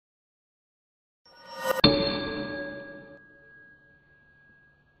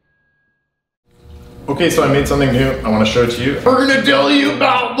Okay, so I made something new. I want to show it to you. We're gonna tell you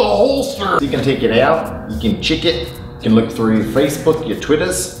about the holster. You can take it out, you can check it, you can look through your Facebook, your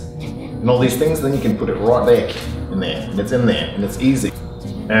Twitters, and all these things, then you can put it right back in there, and it's in there, and it's easy.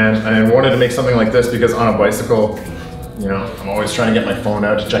 And I wanted to make something like this because on a bicycle, you know, I'm always trying to get my phone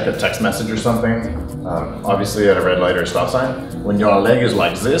out to check a text message or something. Obviously at a red light or stop sign. When your leg is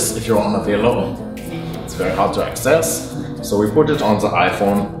like this, if you're on a velo, it's very hard to access. So we put it on the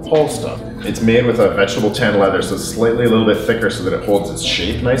iPhone holster. It's made with a vegetable tan leather, so it's slightly a little bit thicker so that it holds its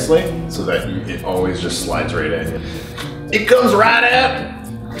shape nicely, so that it always just slides right in. It comes right out,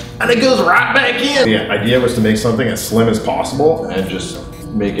 and it goes right back in. The idea was to make something as slim as possible and just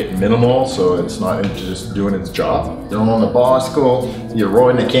make it minimal so it's not just doing its job. You're on a bicycle, you're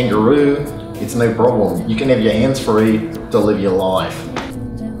riding a kangaroo, it's no problem. You can have your hands free to live your life.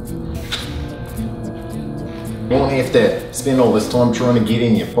 You won't have to spend all this time trying to get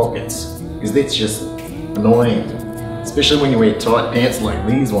in your pockets, because that's just annoying. Especially when you wear tight pants like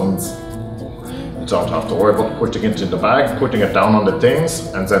these ones. You don't have to worry about putting it in the bag, putting it down on the things,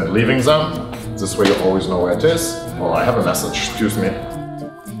 and then leaving them. This way you always know where it is. Oh, I have a message, excuse me.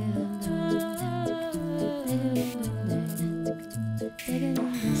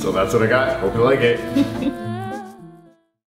 So that's what I got. Hope you like it.